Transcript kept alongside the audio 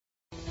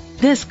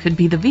this could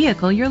be the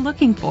vehicle you're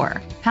looking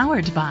for.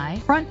 Powered by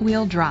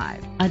front-wheel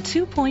drive, a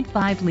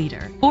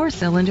 2.5-liter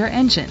 4-cylinder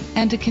engine,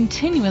 and a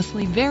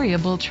continuously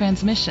variable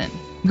transmission.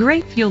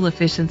 Great fuel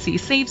efficiency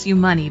saves you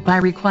money by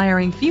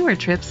requiring fewer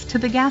trips to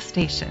the gas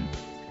station.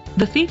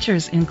 The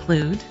features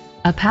include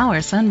a power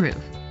sunroof,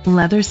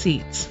 leather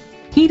seats,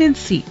 heated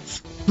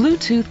seats,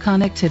 Bluetooth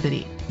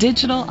connectivity,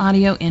 digital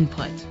audio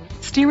input,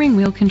 steering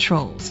wheel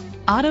controls,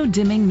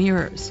 auto-dimming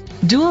mirrors,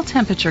 dual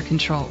temperature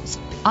controls,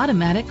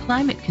 automatic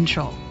climate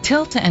control,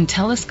 tilt and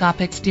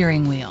telescopic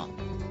steering wheel.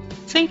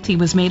 Safety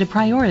was made a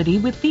priority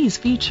with these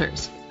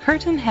features: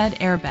 curtain head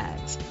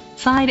airbags,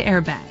 side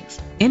airbags,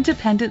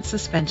 independent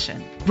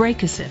suspension,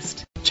 brake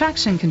assist,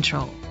 traction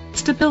control,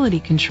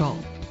 stability control,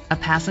 a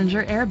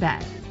passenger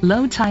airbag,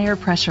 low tire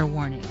pressure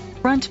warning,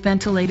 front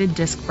ventilated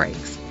disc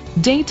brakes,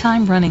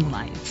 daytime running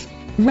lights.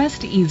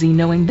 Rest easy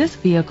knowing this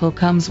vehicle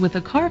comes with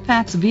a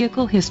Carfax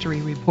Vehicle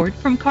History Report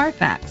from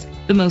Carfax,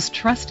 the most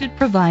trusted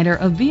provider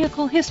of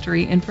vehicle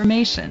history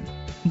information.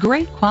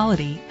 Great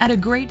quality at a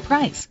great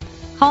price.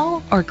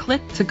 Call or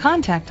click to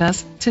contact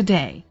us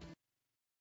today.